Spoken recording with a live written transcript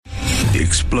The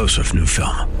explosive new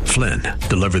film, Flynn,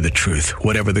 deliver the truth,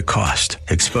 whatever the cost.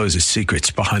 Exposes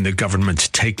secrets behind the government's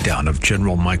takedown of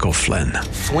General Michael Flynn.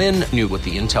 Flynn knew what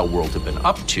the intel world had been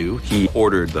up to. He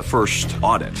ordered the first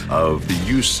audit of the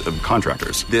use of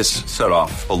contractors. This set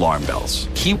off alarm bells.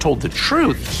 He told the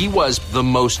truth. He was the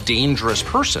most dangerous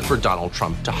person for Donald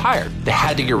Trump to hire. They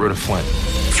had to get rid of Flynn.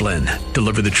 Flynn,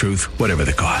 deliver the truth, whatever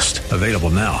the cost. Available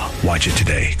now. Watch it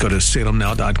today. Go to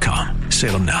salemnow.com.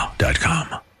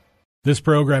 salemnow.com. This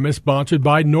program is sponsored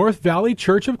by North Valley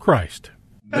Church of Christ.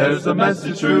 There's a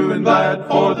message true and glad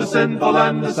for the sinful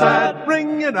and the sad.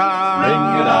 Ring it out,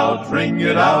 ring it out, ring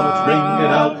it out, ring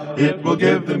it out. It will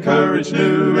give them courage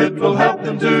new. It will help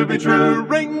them to be true.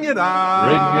 Ring it out,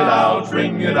 ring it out,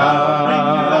 ring it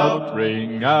out,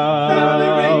 ring it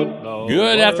out.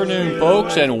 Good afternoon,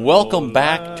 folks, and welcome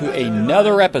back to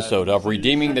another episode of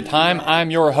Redeeming the Time. I'm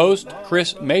your host,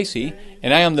 Chris Macy,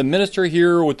 and I am the minister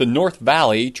here with the North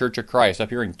Valley Church of Christ up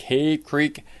here in Cave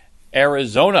Creek,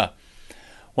 Arizona.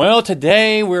 Well,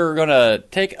 today we're going to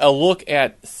take a look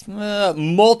at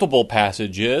multiple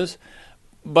passages,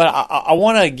 but I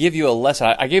want to give you a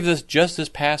lesson. I gave this just this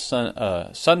past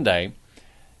Sunday,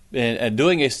 and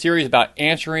doing a series about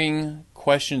answering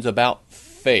questions about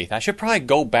faith. I should probably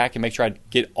go back and make sure I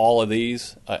get all of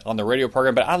these on the radio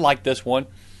program, but I like this one.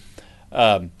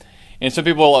 And some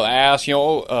people have asked,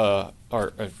 or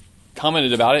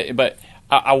commented about it, but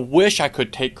I wish I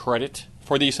could take credit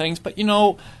for these things. But,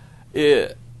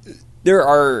 there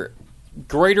are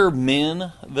greater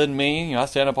men than me. I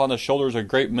stand up on the shoulders of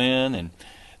great men, and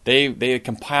they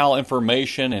compile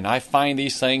information, and I find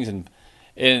these things, and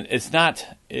it's not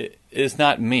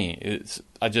me.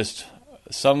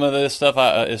 Some of this stuff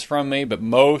is from me, but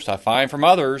most I find from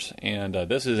others, and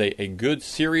this is a good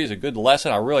series, a good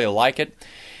lesson. I really like it,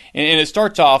 and it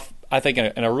starts off, I think,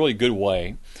 in a really good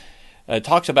way. It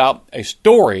talks about a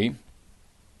story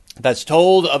that's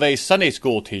told of a Sunday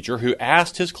school teacher who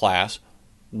asked his class,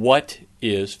 "What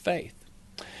is faith?"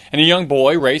 And a young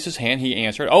boy raised his hand. He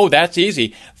answered, "Oh, that's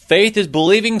easy. Faith is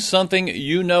believing something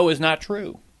you know is not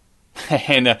true."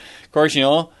 And, of course,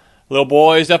 little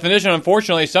boy's definition,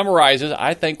 unfortunately, summarizes,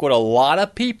 I think, what a lot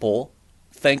of people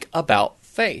think about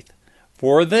faith.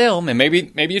 For them, and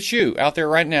maybe it's you out there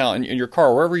right now in your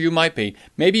car, wherever you might be,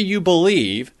 maybe you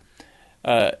believe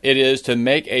it is to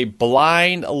make a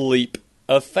blind leap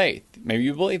of faith. Maybe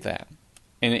you believe that.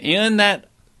 And in that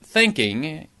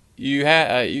thinking, you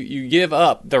give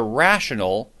up the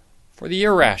rational for the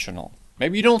irrational.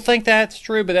 Maybe you don't think that's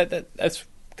true, but that's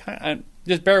kind of,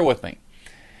 just bear with me.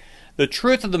 The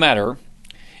truth of the matter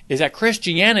is that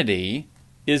Christianity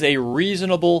is a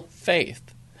reasonable faith.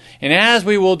 And as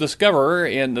we will discover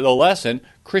in the lesson,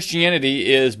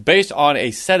 Christianity is based on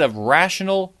a set of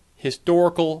rational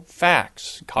historical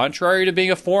facts, contrary to being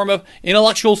a form of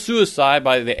intellectual suicide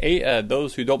by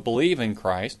those who don't believe in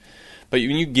Christ. But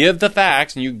when you give the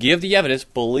facts and you give the evidence,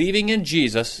 believing in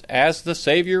Jesus as the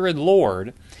Savior and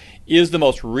Lord is the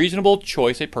most reasonable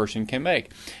choice a person can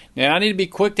make. Now, I need to be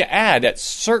quick to add that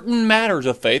certain matters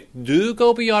of faith do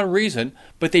go beyond reason,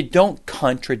 but they don't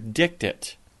contradict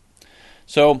it.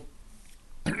 So,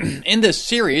 in this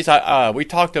series, we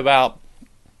talked about,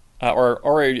 or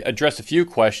already addressed a few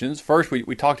questions. First,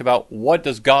 we talked about what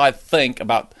does God think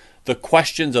about the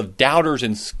questions of doubters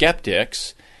and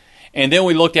skeptics. And then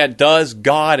we looked at does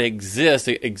God exist,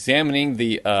 examining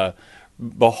the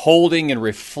beholding and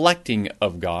reflecting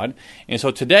of God. And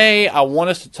so today I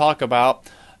want us to talk about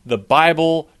the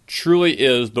Bible truly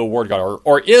is the Word of God,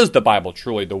 or is the Bible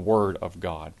truly the Word of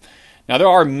God? Now, there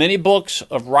are many books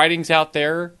of writings out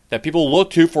there that people look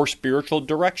to for spiritual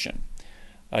direction.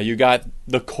 You got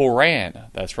the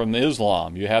Quran, that's from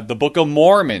Islam. You have the Book of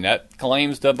Mormon, that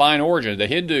claims divine origin. The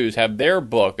Hindus have their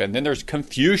book, and then there's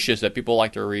Confucius that people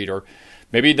like to read, or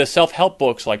maybe the self-help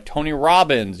books like Tony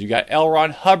Robbins. You got L.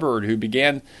 Ron Hubbard, who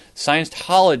began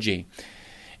Scientology.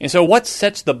 And so what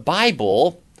sets the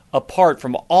Bible apart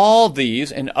from all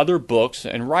these and other books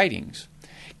and writings?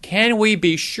 Can we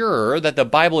be sure that the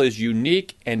Bible is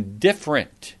unique and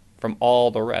different from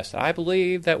all the rest? I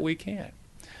believe that we can.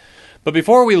 But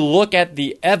before we look at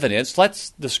the evidence, let's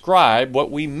describe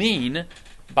what we mean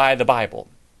by the Bible.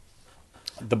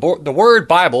 The word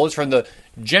Bible is from the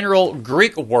general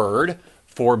Greek word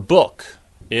for book.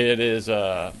 It is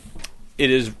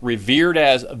revered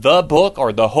as the book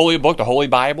or the Holy Book, the Holy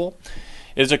Bible.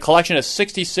 It is a collection of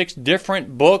 66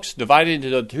 different books divided into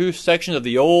the two sections of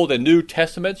the Old and New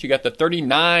Testaments. You got the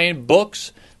 39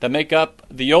 books that make up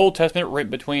the Old Testament, written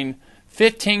between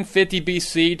 1550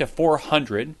 BC to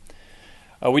 400.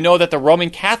 We know that the Roman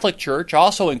Catholic Church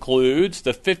also includes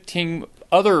the 15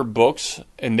 other books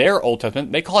in their Old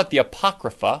Testament. They call it the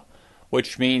Apocrypha,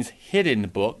 which means hidden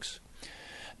books.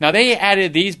 Now, they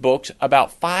added these books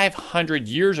about 500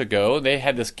 years ago. They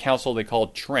had this council they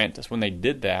called Trent. That's when they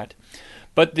did that.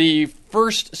 But the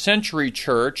first century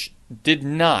church did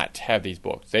not have these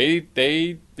books. They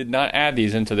did not add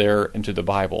these into the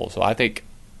Bible. So I think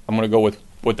I'm going to go with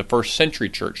what the first century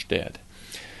church did.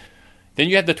 Then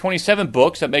you have the 27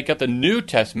 books that make up the New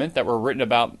Testament that were written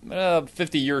about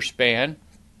 50-year span.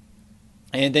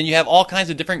 And then you have all kinds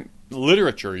of different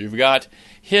literature. You've got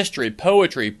history,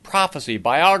 poetry, prophecy,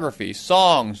 biography,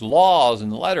 songs, laws,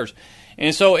 and letters.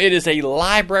 And so it is a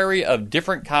library of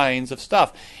different kinds of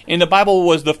stuff. And the Bible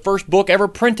was the first book ever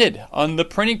printed on the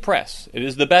printing press. It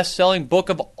is the best-selling book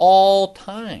of all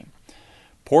time.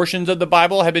 Portions of the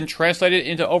Bible have been translated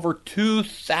into over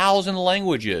 2,000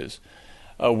 languages.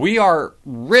 We are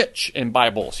rich in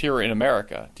Bibles here in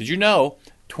America. Did you know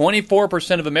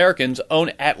 24% of Americans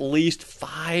own at least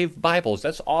 5 Bibles?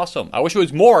 That's awesome. I wish it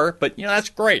was more, but that's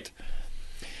great.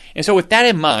 And so with that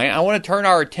in mind, I want to turn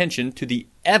our attention to the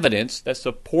evidence that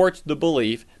supports the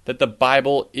belief that the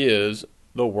Bible is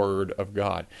the Word of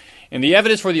God. And the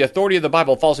evidence for the authority of the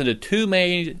Bible falls into two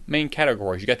main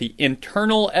categories. You got the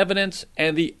internal evidence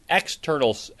and the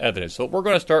external evidence. So we're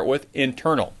going to start with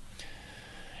internal.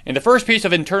 And the first piece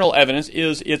of internal evidence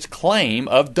is its claim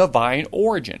of divine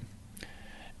origin.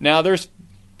 Now, there's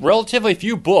relatively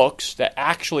few books that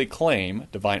actually claim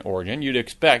divine origin. You'd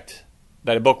expect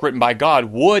that a book written by God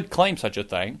would claim such a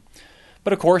thing.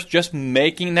 But of course, just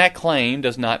making that claim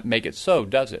does not make it so,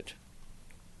 does it?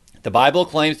 The Bible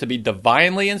claims to be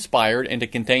divinely inspired and to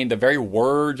contain the very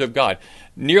words of God.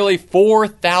 Nearly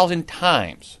 4,000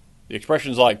 times. The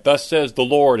expressions like, "Thus says the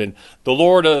Lord," and the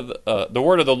word of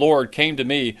the Lord came to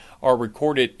me," are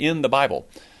recorded in the Bible.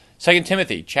 2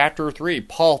 Timothy chapter 3,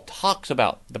 Paul talks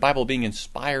about the Bible being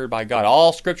inspired by God.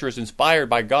 All Scripture is inspired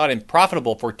by God and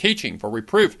profitable for teaching, for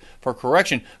reproof, for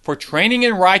correction, for training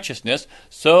in righteousness,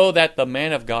 so that the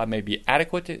man of God may be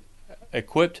adequate,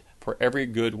 equipped for every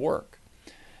good work.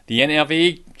 The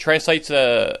NIV translates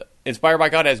inspired by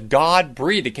God as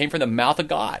God-breathed. It came from the mouth of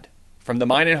God, from the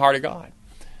mind and heart of God.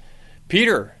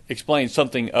 Peter explains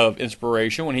something of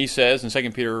inspiration when he says in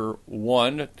 2 Peter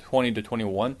 1,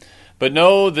 20-21, "But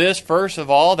know this first of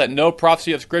all, that no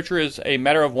prophecy of Scripture is a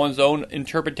matter of one's own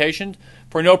interpretation,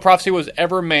 for no prophecy was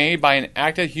ever made by an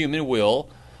act of human will,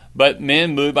 but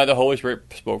men moved by the Holy Spirit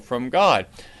spoke from God."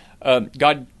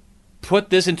 God put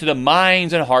this into the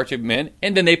minds and hearts of men,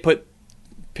 and then they put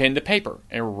pen to paper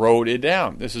and wrote it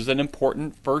down. This is an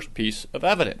important first piece of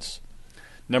evidence.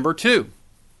 Number two.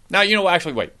 Now,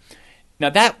 wait. Now,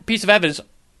 that piece of evidence,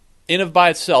 in and by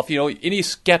itself, any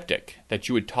skeptic that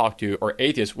you would talk to or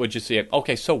atheist would just say,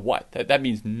 okay, so what? That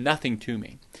means nothing to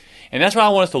me. And that's what I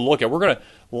want us to look at. We're going to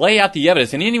lay out the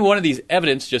evidence, and any one of these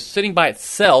evidence just sitting by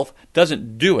itself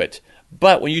doesn't do it.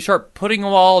 But when you start putting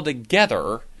them all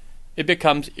together, it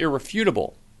becomes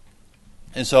irrefutable.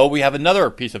 And so we have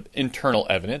another piece of internal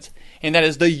evidence, and that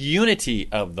is the unity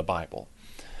of the Bible.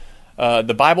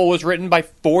 The Bible was written by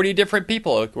 40 different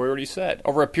people, like we already said,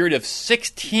 over a period of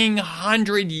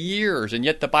 1,600 years, and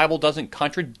yet the Bible doesn't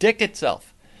contradict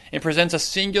itself. It presents a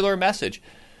singular message.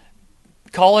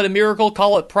 Call it a miracle,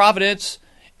 call it providence.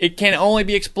 It can only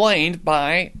be explained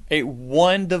by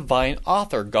one divine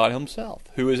author, God Himself,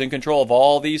 who is in control of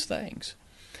all these things.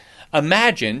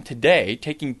 Imagine today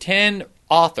taking 10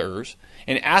 authors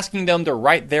and asking them to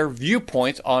write their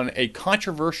viewpoints on a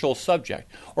controversial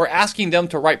subject, or asking them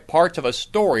to write parts of a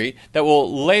story that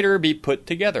will later be put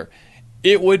together.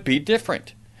 It would be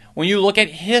different. When you look at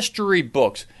history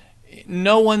books,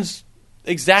 no one's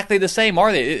exactly the same,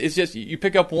 are they? It's just you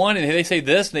pick up one and they say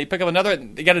this, and they pick up another,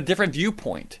 and they got a different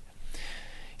viewpoint.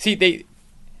 See, they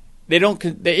don't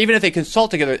even if they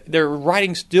consult together, their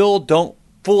writings still don't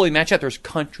fully match up. There's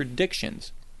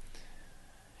contradictions.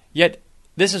 Yet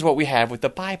this is what we have with the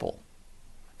Bible.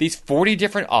 These 40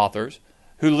 different authors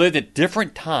who lived at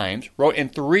different times, wrote in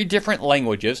 3 different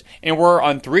languages, and were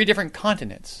on 3 different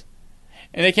continents.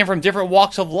 And they came from different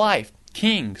walks of life: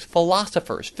 kings,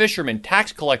 philosophers, fishermen,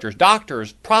 tax collectors,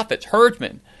 doctors, prophets,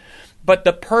 herdsmen. But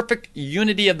the perfect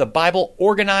unity of the Bible,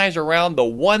 organized around the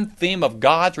one theme of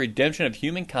God's redemption of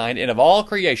humankind and of all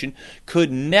creation,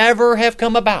 could never have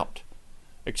come about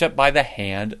except by the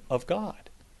hand of God.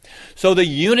 So the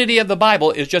unity of the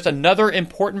Bible is just another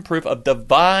important proof of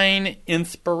divine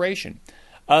inspiration.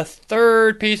 A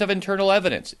third piece of internal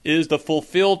evidence is the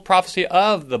fulfilled prophecy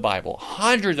of the Bible.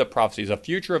 Hundreds of prophecies of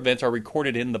future events are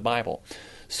recorded in the Bible.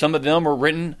 Some of them were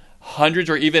written hundreds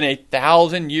or even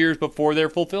 1,000 years before their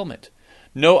fulfillment.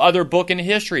 No other book in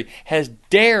history has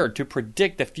dared to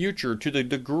predict the future to the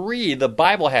degree the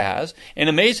Bible has, and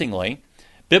amazingly,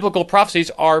 biblical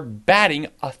prophecies are batting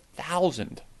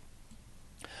 1,000.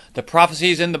 The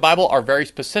prophecies in the Bible are very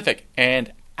specific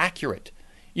and accurate.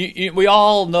 We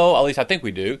all know, at least I think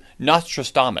we do,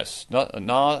 Nostradamus.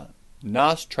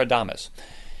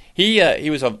 He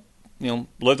was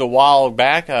lived a while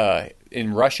back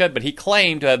in Russia, but he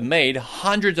claimed to have made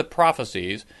hundreds of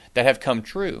prophecies that have come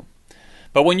true.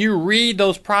 But when you read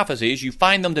those prophecies, you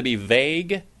find them to be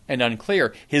vague and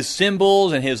unclear. His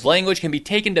symbols and his language can be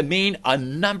taken to mean a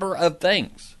number of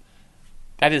things.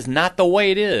 That is not the way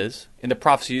it is in the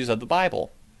prophecies of the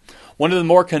Bible. One of the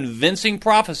more convincing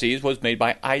prophecies was made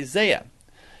by Isaiah.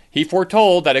 He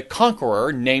foretold that a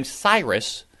conqueror named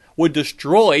Cyrus would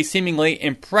destroy seemingly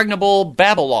impregnable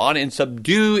Babylon and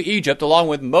subdue Egypt along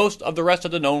with most of the rest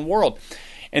of the known world.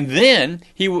 And then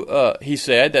he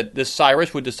said that this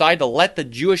Cyrus would decide to let the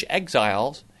Jewish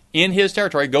exiles in his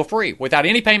territory go free without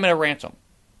any payment of ransom.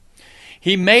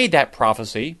 He made that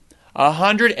prophecy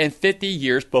 150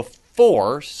 years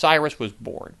before Cyrus was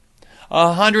born.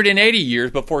 180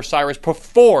 years before Cyrus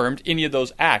performed any of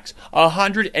those acts.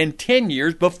 110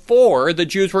 years before the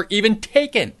Jews were even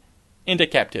taken into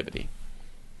captivity.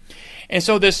 And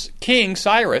so this king,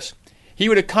 Cyrus, he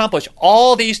would accomplish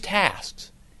all these tasks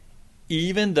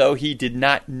even though he did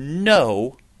not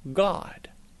know God.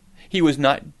 He was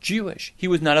not Jewish. He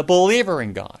was not a believer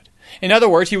in God. In other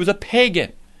words, he was a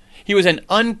pagan. He was an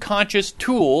unconscious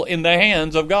tool in the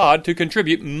hands of God to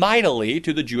contribute mightily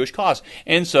to the Jewish cause,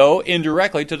 and so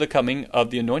indirectly to the coming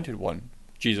of the Anointed One,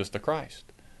 Jesus the Christ.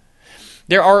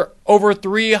 There are over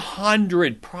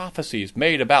 300 prophecies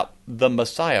made about the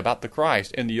Messiah, about the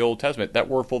Christ in the Old Testament that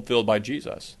were fulfilled by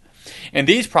Jesus. And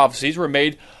these prophecies were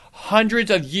made hundreds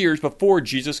of years before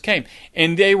Jesus came,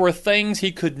 and they were things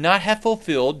he could not have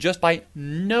fulfilled just by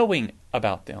knowing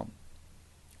about them.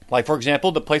 Like, for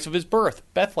example, the place of his birth,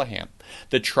 Bethlehem,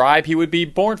 the tribe he would be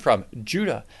born from,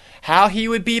 Judah, how he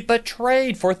would be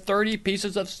betrayed for 30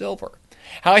 pieces of silver,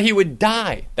 how he would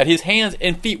die, that his hands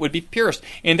and feet would be pierced,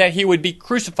 and that he would be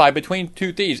crucified between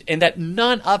two thieves, and that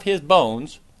none of his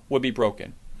bones would be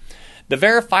broken. The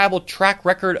verifiable track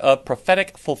record of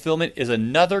prophetic fulfillment is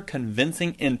another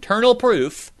convincing internal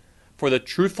proof for the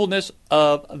truthfulness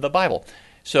of the Bible.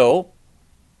 So,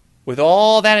 with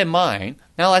all that in mind,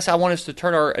 now I want us to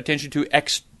turn our attention to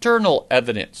external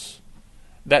evidence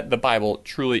that the Bible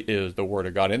truly is the Word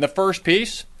of God. And the first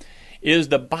piece is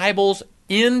the Bible's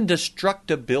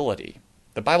indestructibility.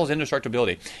 The Bible's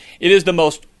indestructibility. It is the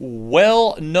most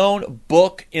well-known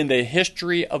book in the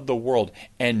history of the world,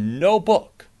 and no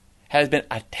book has been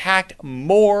attacked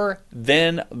more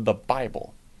than the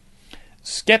Bible.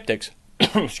 Skeptics,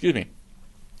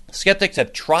 skeptics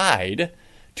have tried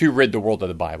to rid the world of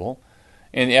the Bible,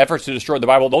 and the efforts to destroy the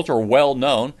Bible, those are well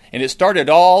known, and it started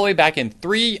all the way back in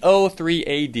 303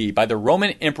 AD by the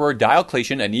Roman Emperor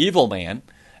Diocletian, an evil man,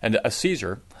 and a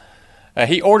Caesar.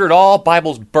 He ordered all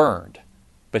Bibles burned,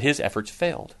 but his efforts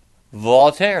failed.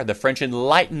 Voltaire, the French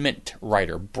Enlightenment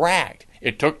writer, bragged,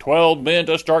 "It took 12 men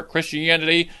to start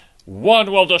Christianity.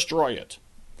 One will destroy it."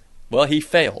 Well, he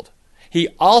failed. He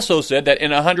also said that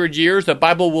in 100 years, the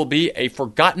Bible will be a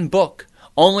forgotten book,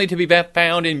 only to be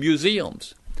found in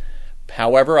museums.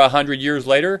 However, 100 years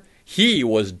later, he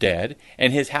was dead,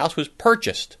 and his house was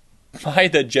purchased by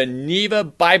the Geneva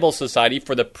Bible Society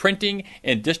for the printing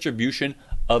and distribution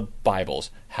of Bibles.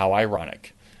 How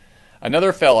ironic.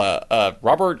 Another fella,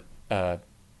 Robert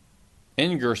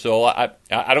Ingersoll, I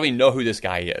don't even know who this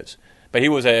guy is, but he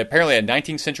was apparently a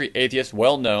 19th century atheist,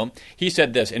 well known. He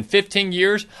said this, "In 15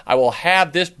 years, I will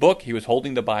have this book," he was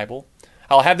holding the Bible,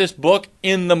 "I'll have this book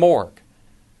in the morgue."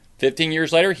 15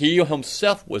 years later, he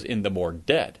himself was in the morgue,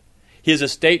 dead. At his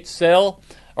estate sale,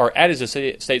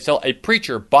 a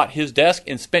preacher bought his desk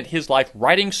and spent his life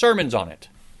writing sermons on it.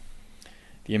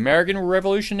 The American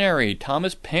revolutionary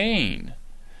Thomas Paine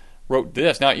wrote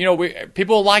this. Now,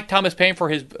 people like Thomas Paine for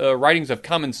his writings of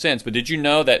common sense, but did you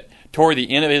know that toward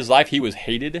the end of his life, he was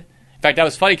hated? In fact, that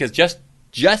was funny because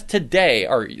just today,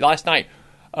 or last night,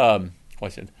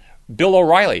 Bill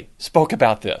O'Reilly spoke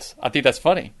about this. I think that's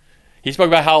funny. He spoke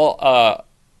about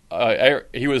how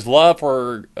he was loved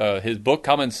for his book,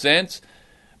 Common Sense,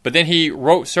 but then he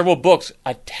wrote several books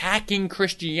attacking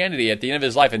Christianity at the end of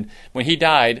his life, and when he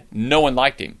died, no one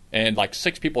liked him. And like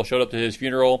 6 people showed up to his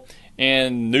funeral,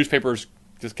 and newspapers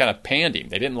just kind of panned him.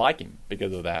 They didn't like him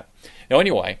because of that. Now,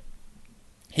 anyway,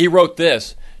 he wrote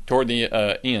this toward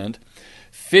the end.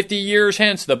 50 years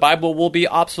hence, the Bible will be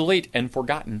obsolete and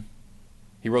forgotten.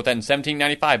 He wrote that in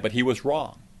 1795, but he was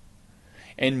wrong.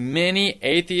 And many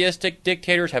atheistic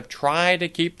dictators have tried to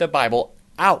keep the Bible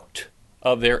out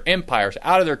of their empires,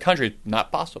 out of their countries.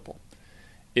 Not possible.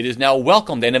 It is now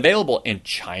welcomed and available in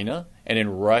China and in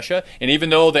Russia. And even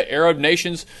though the Arab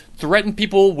nations threaten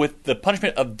people with the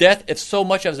punishment of death if so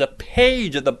much as a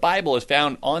page of the Bible is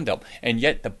found on them, and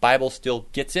yet the Bible still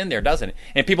gets in there, doesn't it?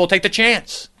 And people take the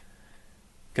chance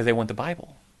because they want the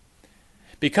Bible.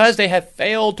 Because they have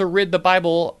failed to rid the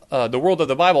Bible, the world of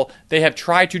the Bible, they have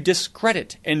tried to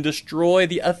discredit and destroy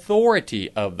the authority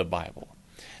of the Bible.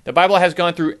 The Bible has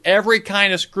gone through every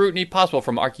kind of scrutiny possible,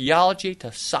 from archaeology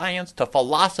to science to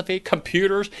philosophy,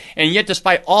 computers, and yet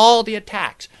despite all the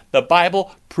attacks, the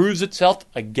Bible proves itself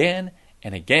again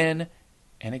and again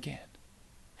and again.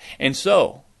 And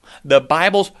so, the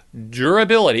Bible's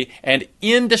durability and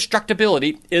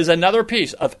indestructibility is another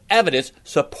piece of evidence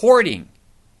supporting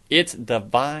its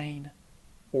divine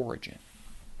origin.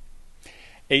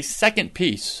 A second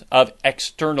piece of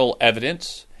external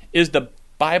evidence is the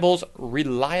Bible's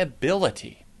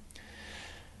reliability.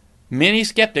 Many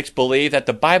skeptics believe that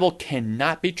the Bible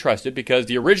cannot be trusted because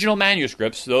the original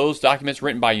manuscripts, those documents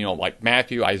written by, like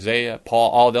Matthew, Isaiah, Paul,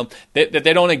 all of them, that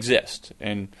they don't exist.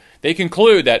 And they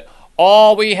conclude that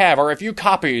all we have are a few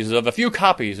copies of a few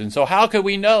copies. And so how could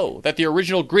we know that the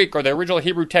original Greek or the original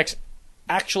Hebrew text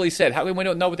actually said? How can we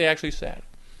know what they actually said?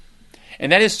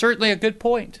 And that is certainly a good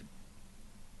point.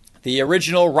 The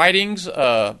original writings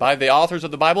by the authors of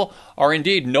the Bible are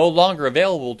indeed no longer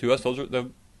available to us. Those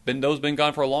have been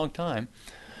gone for a long time.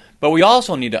 But we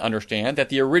also need to understand that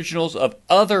the originals of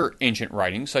other ancient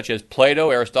writings, such as Plato,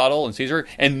 Aristotle, and Caesar,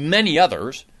 and many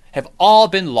others, have all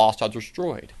been lost or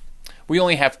destroyed. We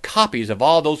only have copies of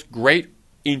all those great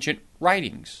ancient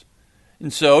writings.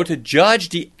 And so, to judge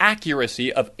the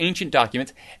accuracy of ancient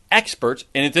documents, experts,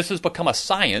 and this has become a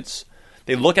science,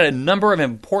 they look at a number of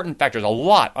important factors, a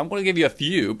lot. I'm going to give you a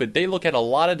few, but they look at a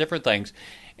lot of different things.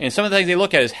 And some of the things they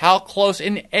look at is how close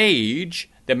in age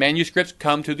the manuscripts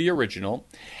come to the original,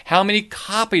 how many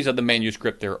copies of the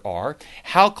manuscript there are,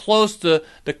 how close the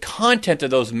content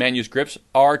of those manuscripts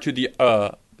are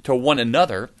to one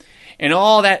another. And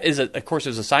all that is, of course,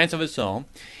 is a science of its own.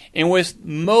 And with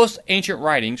most ancient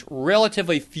writings,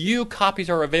 relatively few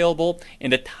copies are available,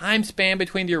 and the time span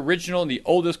between the original and the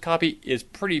oldest copy is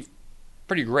pretty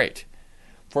great.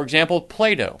 For example,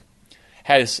 Plato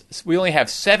we only have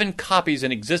 7 copies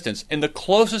in existence, and the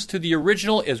closest to the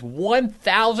original is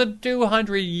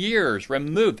 1,200 years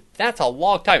removed. That's a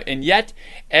long time, and yet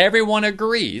everyone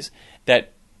agrees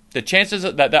that the chances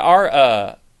that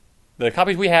the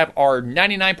copies we have are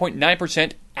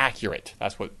 99.9% accurate.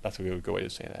 That's a good way to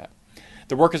say that.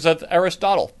 The works of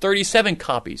Aristotle, 37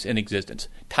 copies in existence.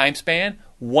 Time span,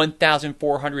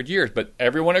 1,400 years. But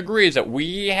everyone agrees that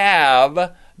we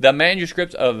have the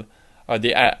manuscripts of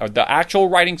the actual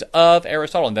writings of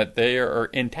Aristotle, and that they are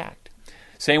intact.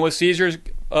 Same with Caesar's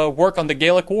work on the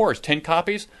Gallic Wars, 10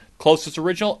 copies, closest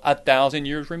original, 1,000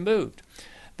 years removed.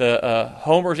 The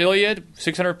Homer's Iliad,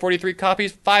 643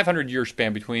 copies, 500 years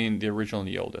span between the original and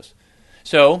the oldest.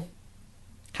 So,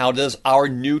 how does our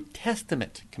New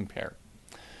Testament compare?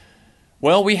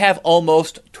 Well, we have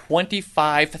almost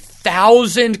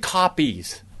 25,000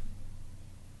 copies.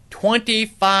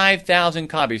 25,000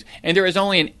 copies. And there is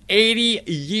only an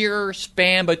 80-year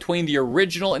span between the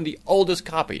original and the oldest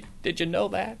copy. Did you know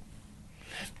that?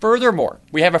 Furthermore,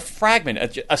 we have a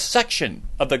fragment, a section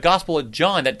of the Gospel of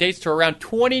John that dates to around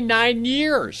 29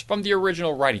 years from the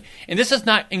original writing. And this is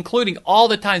not including all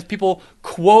the times people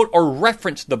quote or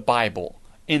reference the Bible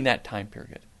in that time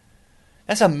period.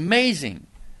 That's amazing.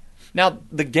 Now,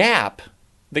 the gap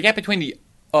between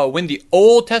when the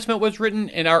Old Testament was written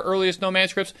and our earliest known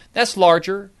manuscripts, that's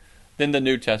larger than the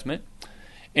New Testament.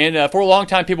 And for a long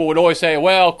time, people would always say,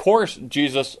 well, of course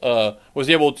Jesus was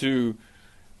able to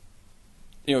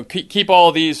keep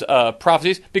all these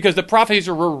prophecies, because the prophecies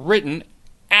were written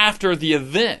after the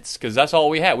events, because that's all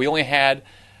we had. We only had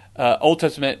Old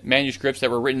Testament manuscripts that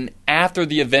were written after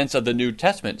the events of the New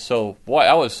Testament. So,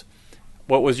 boy,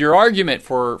 what was your argument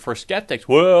for skeptics?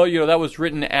 Well, that was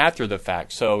written after the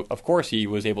fact, so of course he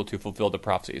was able to fulfill the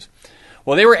prophecies.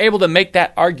 Well, they were able to make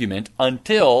that argument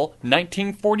until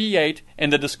 1948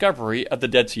 and the discovery of the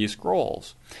Dead Sea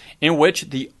Scrolls, in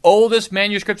which the oldest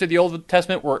manuscripts of the Old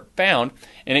Testament were found,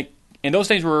 and those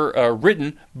things were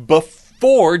written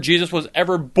before Jesus was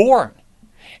ever born.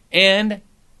 And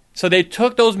so they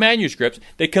took those manuscripts,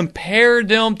 they compared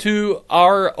them to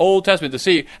our Old Testament to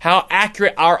see how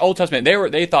accurate our Old Testament.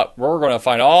 They thought, we're going to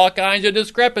find all kinds of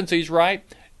discrepancies, right?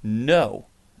 No.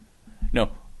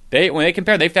 When they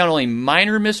compared, they found only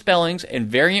minor misspellings and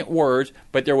variant words,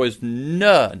 but there was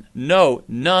none,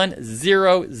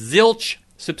 zero, zilch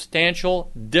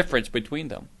substantial difference between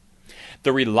them.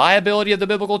 The reliability of the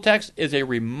biblical text is a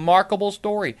remarkable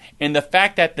story, and the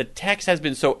fact that the text has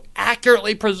been so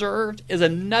accurately preserved is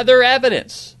another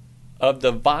evidence of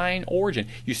divine origin.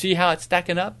 You see how it's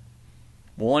stacking up?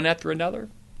 One after another?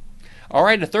 All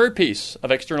right, the third piece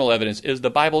of external evidence is the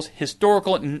Bible's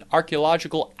historical and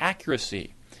archaeological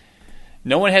accuracy.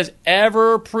 No one has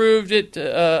ever proved it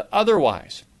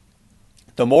otherwise.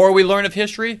 The more we learn of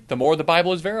history, the more the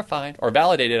Bible is verified, or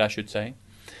validated, I should say.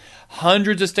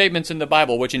 Hundreds of statements in the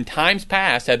Bible, which in times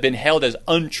past have been held as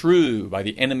untrue by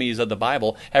the enemies of the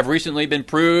Bible, have recently been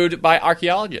proved by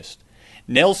archaeologists.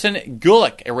 Nelson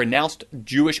Gulick, a renounced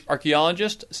Jewish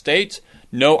archaeologist, states,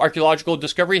 no archaeological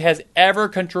discovery has ever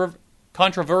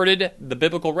controverted the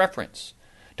biblical reference.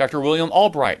 Dr. William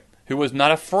Albright, who was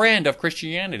not a friend of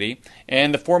Christianity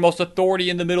and the foremost authority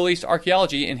in the Middle East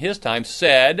archaeology in his time,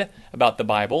 said about the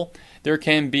Bible, there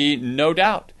can be no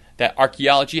doubt that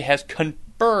archaeology has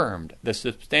confirmed the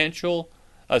sustainable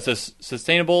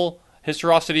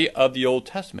historicity of the Old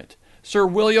Testament. Sir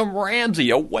William Ramsay,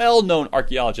 a well-known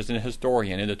archaeologist and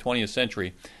historian in the 20th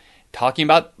century, talking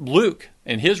about Luke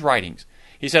and his writings,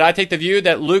 he said, I take the view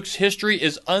that Luke's history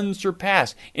is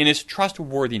unsurpassed in its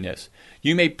trustworthiness.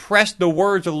 You may press the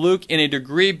words of Luke in a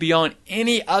degree beyond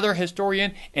any other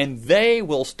historian, and they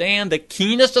will stand the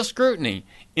keenest of scrutiny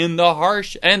in the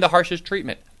harshest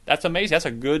treatment. That's amazing.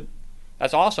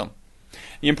 That's awesome.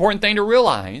 The important thing to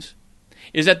realize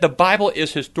is that the Bible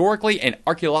is historically and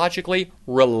archaeologically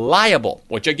reliable,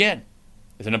 which again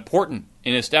is important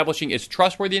in establishing its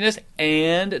trustworthiness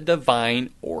and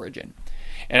divine origin.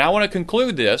 And I want to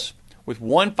conclude this with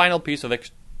one final piece of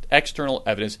external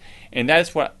evidence, and that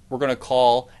is what we're going to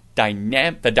call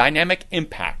the dynamic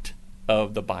impact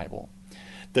of the Bible.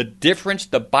 The difference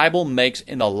the Bible makes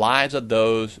in the lives of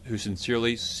those who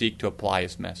sincerely seek to apply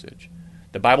its message.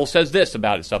 The Bible says this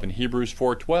about itself in Hebrews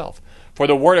 4:12. For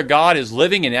the word of God is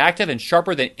living and active and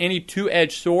sharper than any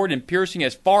two-edged sword and piercing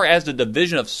as far as the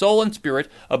division of soul and spirit,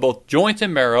 of both joints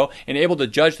and marrow, and able to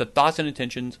judge the thoughts and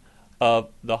intentions of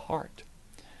the heart.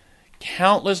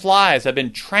 Countless lives have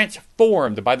been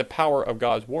transformed by the power of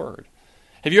God's word.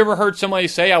 Have you ever heard somebody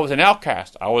say, I was an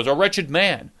outcast, I was a wretched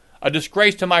man, a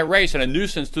disgrace to my race and a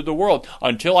nuisance to the world,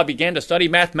 until I began to study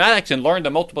mathematics and learned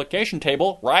the multiplication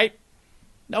table, right?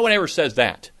 No one ever says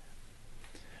that.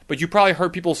 But you probably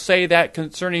heard people say that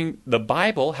concerning the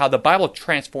Bible, how the Bible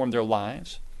transformed their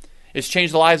lives. It's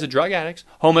changed the lives of drug addicts,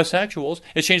 homosexuals.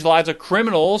 It's changed the lives of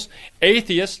criminals,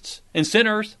 atheists, and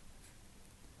sinners.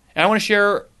 And I want to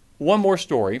share one more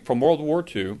story from World War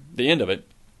II, the end of it.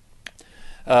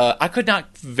 I could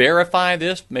not verify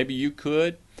this. Maybe you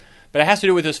could. But it has to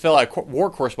do with this fellow, war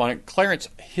correspondent, Clarence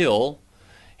Hill.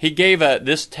 He gave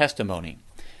this testimony.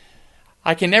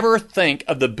 I can never think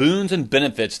of the boons and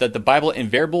benefits that the Bible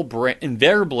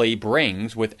invariably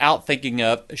brings without thinking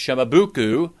of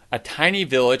Shimabuku, a tiny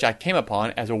village I came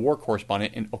upon as a war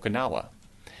correspondent in Okinawa.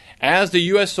 As the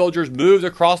U.S. soldiers moved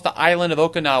across the island of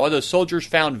Okinawa, the soldiers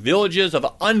found villages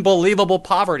of unbelievable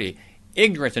poverty,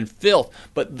 ignorance, and filth,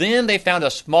 but then they found a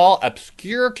small,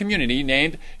 obscure community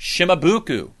named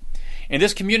Shimabuku. And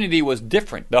this community was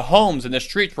different. The homes and the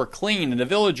streets were clean, and the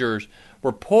villagers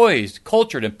were poised,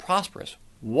 cultured, and prosperous.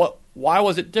 Why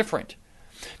was it different?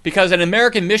 Because an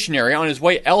American missionary on his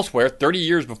way elsewhere 30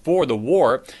 years before the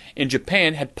war in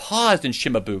Japan had paused in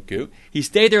Shimabuku. He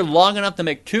stayed there long enough to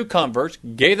make 2 converts,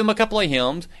 gave them a couple of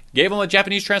hymns, gave them a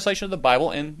Japanese translation of the Bible,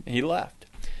 and he left.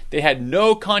 They had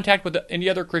no contact with any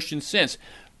other Christians since.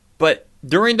 But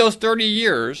during those 30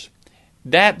 years,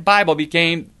 that Bible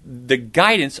became the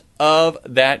guidance of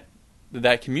that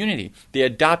community. They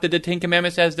adopted the 10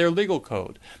 Commandments as their legal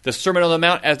code, the Sermon on the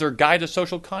Mount as their guide to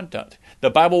social conduct. The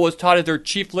Bible was taught as their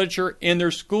chief literature in their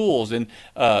schools, and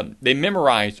they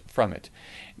memorized from it.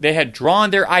 They had drawn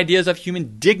their ideas of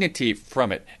human dignity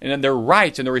from it, and then their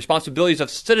rights and their responsibilities of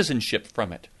citizenship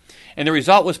from it. And the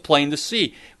result was plain to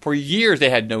see. For years they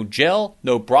had no jail,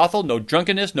 no brothel, no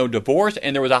drunkenness, no divorce,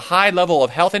 and there was a high level of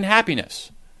health and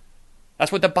happiness.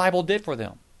 That's what the Bible did for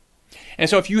them. And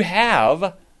so if you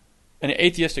have an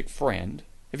atheistic friend,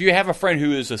 if you have a friend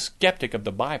who is a skeptic of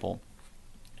the Bible,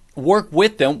 work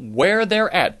with them where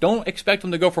they're at. Don't expect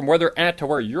them to go from where they're at to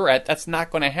where you're at. That's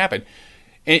not going to happen.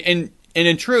 And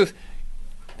in truth,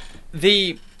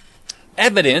 the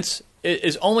evidence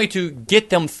is only to get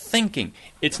them thinking.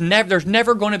 There's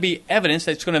never going to be evidence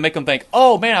that's going to make them think,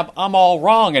 oh man, I'm all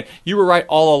wrong and you were right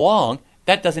all along.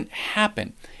 That doesn't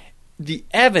happen. The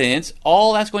evidence,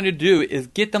 all that's going to do is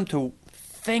get them to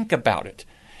think about it.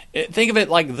 Think of it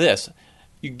like this.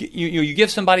 You give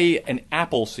somebody an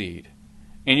apple seed,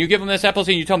 and you give them this apple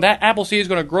seed, and you tell them that apple seed is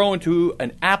going to grow into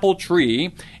an apple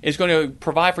tree. It's going to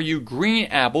provide for you green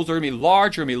apples. They're going to be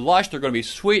large, they're going to be lush, they're going to be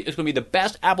sweet. It's going to be the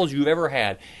best apples you've ever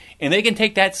had. And they can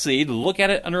take that seed, look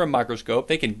at it under a microscope,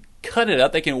 they can cut it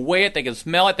up, they can weigh it, they can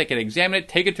smell it, they can examine it,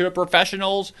 take it to the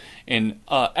professionals and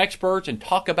experts and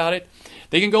talk about it.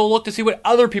 They can go look to see what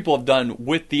other people have done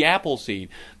with the apple seed.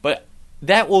 But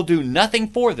that will do nothing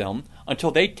for them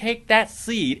until they take that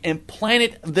seed and plant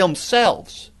it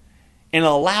themselves and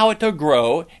allow it to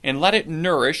grow and let it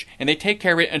nourish, and they take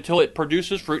care of it until it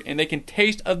produces fruit and they can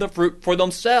taste of the fruit for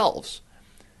themselves.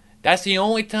 That's the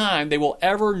only time they will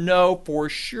ever know for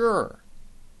sure.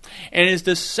 And it's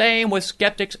the same with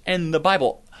skeptics and the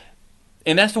Bible.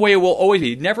 And that's the way it will always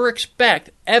be. Never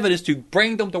expect evidence to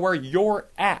bring them to where you're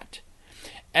at.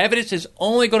 Evidence is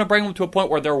only going to bring them to a point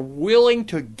where they're willing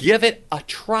to give it a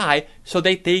try so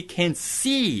that they can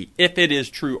see if it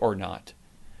is true or not.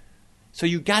 So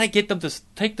you got to get them to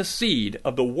take the seed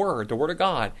of the Word of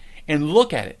God, and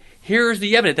look at it. Here's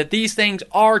the evidence that these things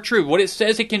are true. What it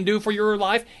says it can do for your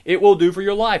life, it will do for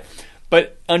your life.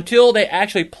 But until they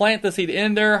actually plant the seed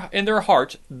in their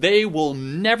hearts, they will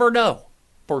never know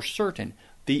for certain.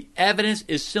 The evidence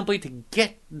is simply to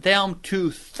get them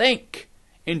to think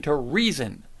and to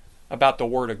reason about the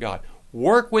Word of God.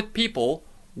 Work with people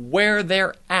where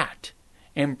they're at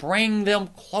and bring them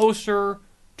closer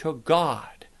to God.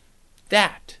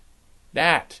 That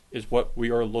is what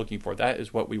we are looking for. That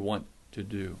is what we want to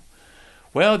do.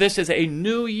 Well, this is a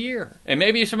new year, and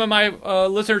maybe some of my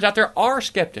listeners out there are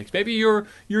skeptics. Maybe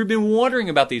you've been wondering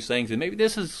about these things, and maybe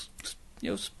this has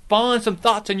spawned some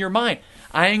thoughts in your mind.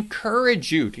 I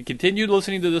encourage you to continue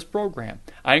listening to this program.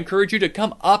 I encourage you to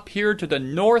come up here to the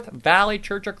North Valley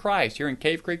Church of Christ here in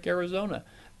Cave Creek, Arizona.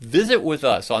 Visit with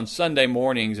us on Sunday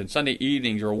mornings and Sunday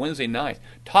evenings or Wednesday nights.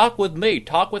 Talk with me.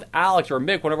 Talk with Alex or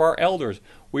Mick, one of our elders.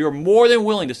 We are more than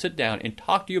willing to sit down and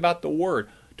talk to you about the Word,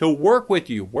 to work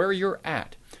with you where you're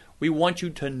at. We want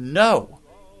you to know.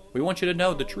 We want you to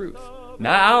know the truth.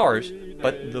 Not ours,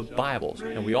 but the Bible's.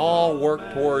 And we all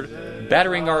work toward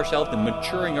bettering ourselves and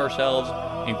maturing ourselves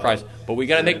in Christ. But we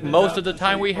got to make most of the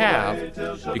time we have,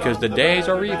 because the days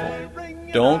are evil.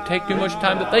 Don't take too much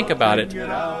time to think about it.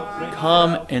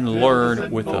 Come and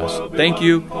learn with us. Thank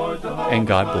you, and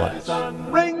God bless.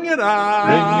 Ring it out,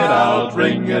 ring it out,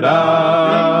 ring it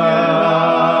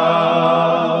out.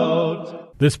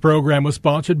 This program was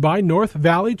sponsored by North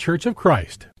Valley Church of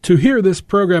Christ. To hear this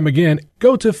program again,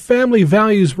 go to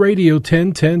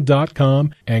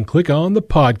FamilyValuesRadio1010.com and click on the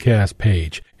podcast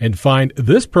page and find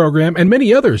this program and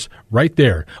many others right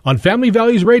there on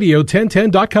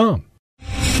FamilyValuesRadio1010.com.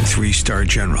 3-star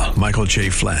General Michael J.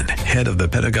 Flynn, head of the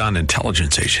Pentagon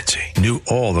Intelligence Agency, knew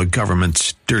all the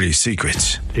government's dirty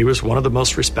secrets. He was one of the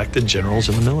most respected generals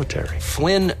in the military.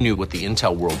 Flynn knew what the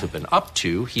intel world had been up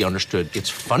to. He understood its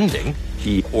funding.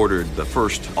 He ordered the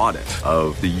first audit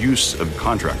of the use of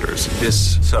contractors.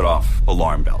 This set off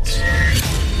alarm bells.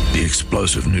 The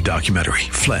explosive new documentary,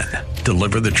 Flynn,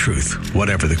 Deliver the Truth,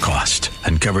 Whatever the Cost,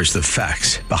 uncovers the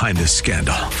facts behind this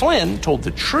scandal. Flynn told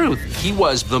the truth. He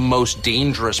was the most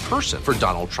dangerous person for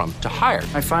Donald Trump to hire.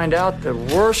 I find out the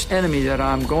worst enemy that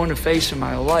I'm going to face in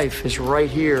my life is right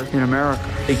here in America.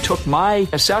 They took my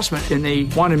assessment and they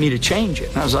wanted me to change it.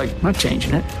 And I was like, I'm not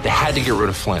changing it. They had to get rid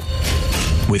of Flynn.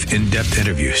 With in-depth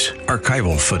interviews,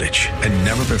 archival footage, and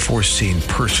never-before-seen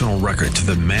personal records of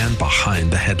the man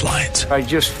behind the headlines. I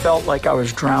just felt like I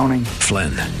was drowning.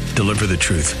 Flynn, Deliver the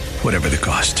Truth, Whatever the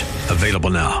Cost.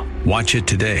 Available now. Watch it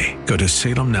today. Go to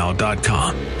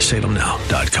salemnow.com.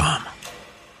 salemnow.com.